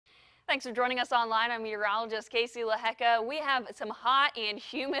Thanks for joining us online. I'm meteorologist Casey Lehecka. We have some hot and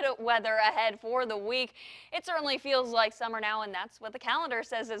humid weather ahead for the week. It certainly feels like summer now, and that's what the calendar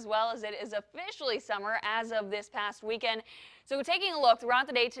says, as well as it is officially summer as of this past weekend. So taking a look throughout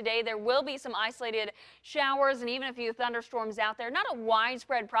the day today, there will be some isolated showers and even a few thunderstorms out there. Not a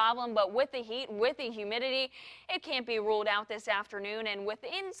widespread problem, but with the heat, with the humidity, it can't be ruled out this afternoon. And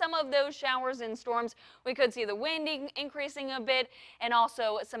within some of those showers and storms, we could see the wind increasing a bit and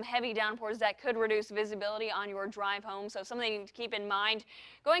also some heavy downpours that could reduce visibility on your drive home. So something to keep in mind.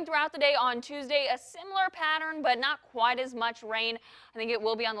 Going throughout the day on Tuesday, a similar pattern, but not quite as much rain. I think it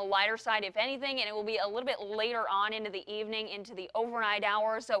will be on the lighter side, if anything, and it will be a little bit later on into the evening, into the overnight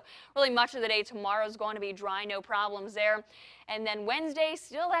hours. So really much of the day tomorrow is going to be dry, no problems there. And then Wednesday,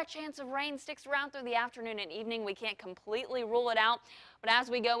 still that chance of rain sticks around through the afternoon and evening. We can't completely rule it out. But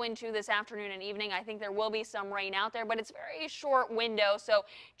as we go into this afternoon and evening, I think there will be some rain out there, but it's a very short window. So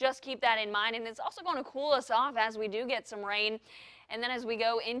just keep that in mind. And it's also going to cool us off as we do get some rain. And then as we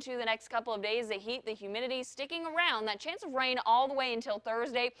go into the next couple of days, the heat, the humidity sticking around, that chance of rain all the way until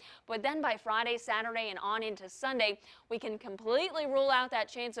Thursday. But then by Friday, Saturday, and on into Sunday, we can completely rule out that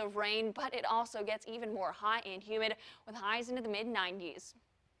chance of rain, but it also gets even more hot and humid with highs into the mid-90s.